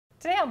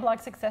Today on Blog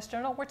Success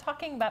Journal, we're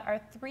talking about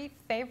our 3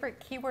 favorite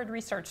keyword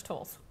research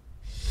tools.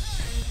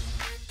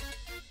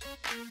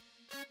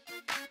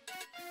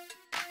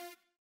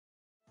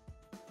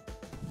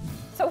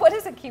 So what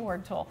is a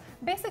keyword tool?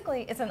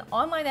 Basically, it's an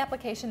online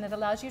application that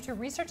allows you to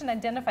research and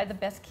identify the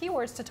best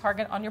keywords to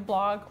target on your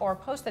blog or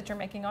post that you're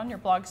making on your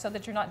blog so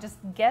that you're not just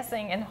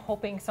guessing and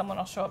hoping someone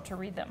will show up to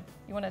read them.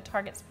 You want to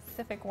target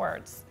specific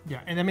words. Yeah,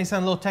 and that may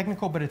sound a little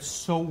technical, but it's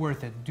so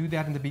worth it. Do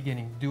that in the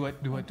beginning. Do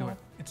it, do it, do it.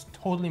 It's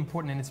totally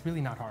important and it's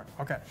really not hard.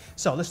 Okay,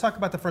 so let's talk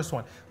about the first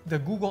one, the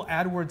Google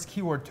AdWords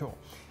keyword tool.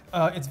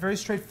 It's very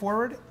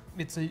straightforward.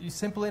 It's a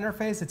simple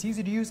interface, it's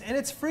easy to use, and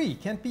it's free.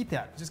 Can't beat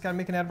that. Just gotta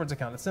make an AdWords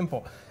account. It's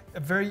simple.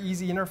 A very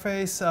easy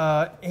interface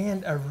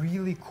and a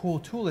really cool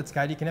tool it's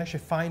got. You can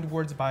actually find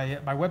words by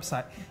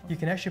website. You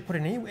can actually put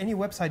in any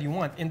website you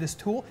want in this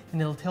tool,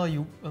 and it'll tell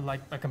you,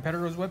 like a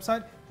competitor's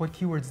website, what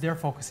keywords they're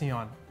focusing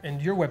on,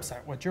 and your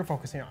website, what you're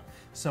focusing on.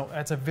 So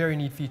that's a very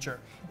neat feature.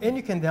 And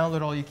you can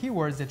download all your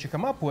keywords that you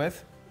come up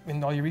with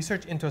and all your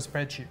research into a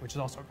spreadsheet, which is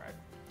also great.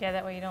 Yeah,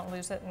 that way you don't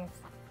lose it and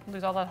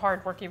lose all that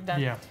hard work you've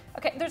done. Yeah.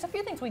 Okay, there's a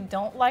few things we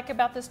don't like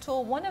about this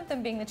tool. One of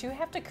them being that you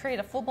have to create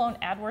a full-blown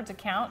AdWords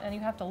account and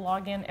you have to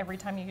log in every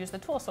time you use the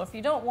tool. So if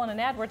you don't want an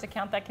AdWords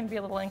account, that can be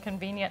a little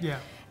inconvenient. Yeah.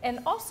 And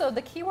also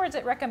the keywords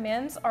it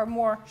recommends are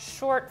more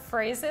short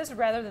phrases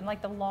rather than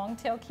like the long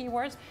tail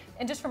keywords.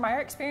 And just from our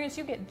experience,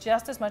 you get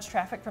just as much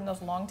traffic from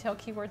those long tail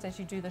keywords as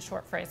you do the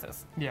short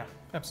phrases. Yeah,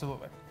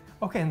 absolutely.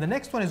 Okay, and the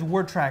next one is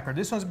Wordtracker.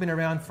 This one's been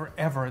around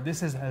forever.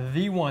 This is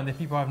the one that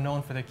people have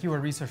known for the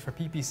keyword research, for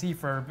PPC,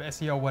 for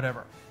SEO,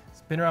 whatever.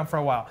 It's been around for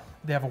a while.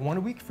 They have a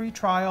 1-week free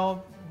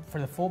trial for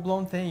the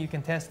full-blown thing. You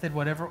can test it,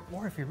 whatever.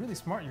 Or if you're really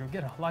smart, you'll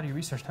get a lot of your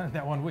research done in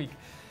that 1 week.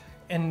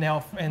 And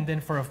then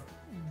for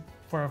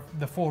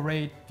the full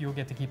rate, you'll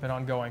get to keep it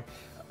ongoing.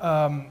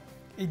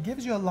 It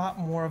gives you a lot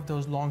more of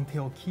those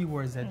long-tail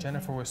keywords that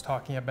Jennifer was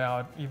talking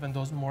about, even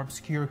those more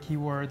obscure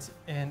keywords.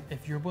 And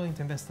if you're willing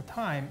to invest the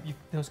time,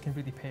 those can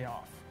really pay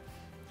off.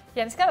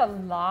 Yeah, it's got a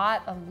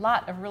lot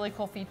of really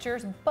cool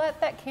features, but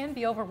that can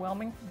be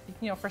overwhelming.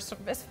 You know,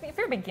 if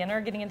you're a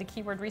beginner getting into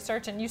keyword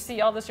research and you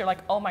see all this, you're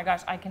like, oh my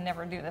gosh, I can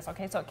never do this.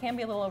 Okay, so it can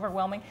be a little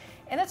overwhelming,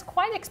 and it's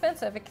quite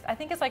expensive. I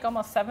think it's like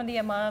almost $70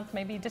 a month,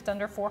 maybe just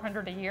under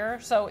 $400 a year.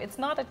 So it's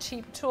not a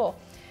cheap tool.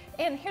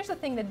 And here's the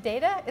thing, the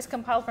data is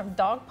compiled from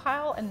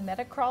Dogpile and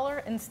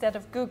Metacrawler instead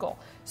of Google.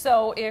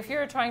 So if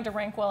you're trying to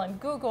rank well in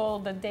Google,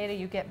 the data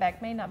you get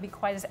back may not be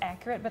quite as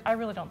accurate, but I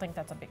really don't think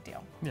that's a big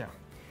deal. Yeah.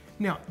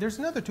 Now, there's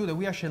another tool that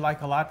we actually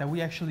like a lot that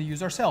we actually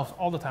use ourselves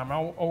all the time.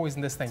 I'm always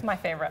in this thing. It's my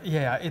favorite.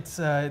 Yeah, it's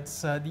the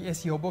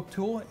SEO book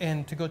tool.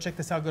 And to go check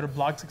this out, go to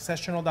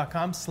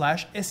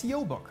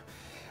blogsuccessjournal.com/SEO book.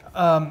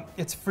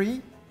 It's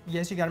free.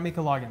 Yes, you got to make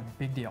a login.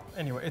 Big deal.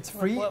 Anyway, it's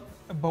free.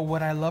 But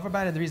what I love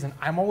about it, the reason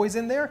I'm always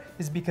in there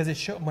is because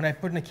when I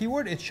put in a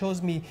keyword, it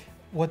shows me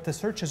what the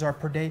searches are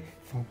per day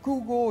from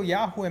Google,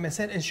 Yahoo,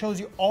 MSN. It shows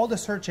you all the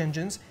search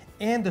engines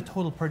and the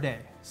total per day.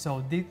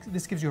 So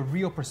this gives you a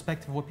real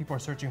perspective of what people are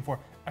searching for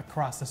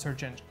across the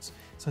search engines.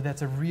 So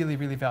that's a really,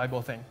 really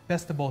valuable thing.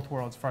 Best of both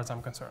worlds, as far as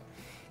I'm concerned.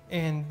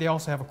 And they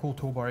also have a cool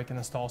toolbar you can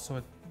install, so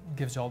it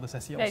gives you all this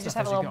SEO stuff. Yeah, you just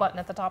have a little button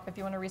at the top if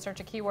you want to research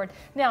a keyword.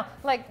 Now,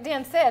 like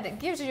Dan said, it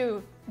gives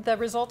you the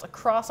results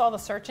across all the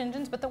search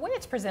engines, but the way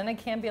it's presented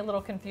can be a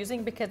little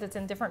confusing because it's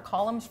in different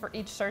columns for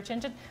each search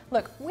engine.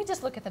 Look, we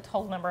just look at the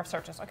total number of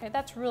searches, okay?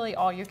 That's really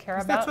all you care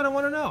about. That's what I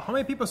want to know. How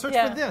many people search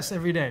for this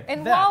every day?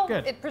 And while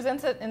it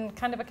presents it in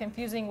kind of a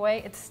confusing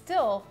way, it's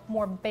still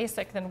more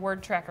basic than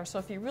Wordtracker. So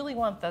if you really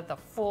want the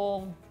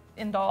full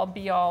end-all,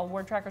 be-all,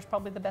 Wordtracker is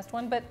probably the best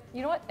one, but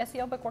you know what?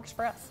 SEO book works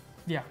for us.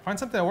 Yeah, find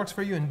something that works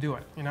for you and do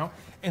it, you know?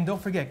 And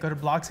don't forget, go to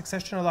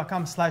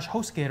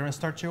blogsuccessjournal.com/HostGator and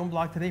start your own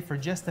blog today for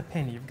just a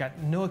penny. You've got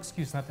no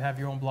excuse not to have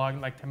your own blog in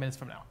like 10 minutes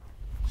from now.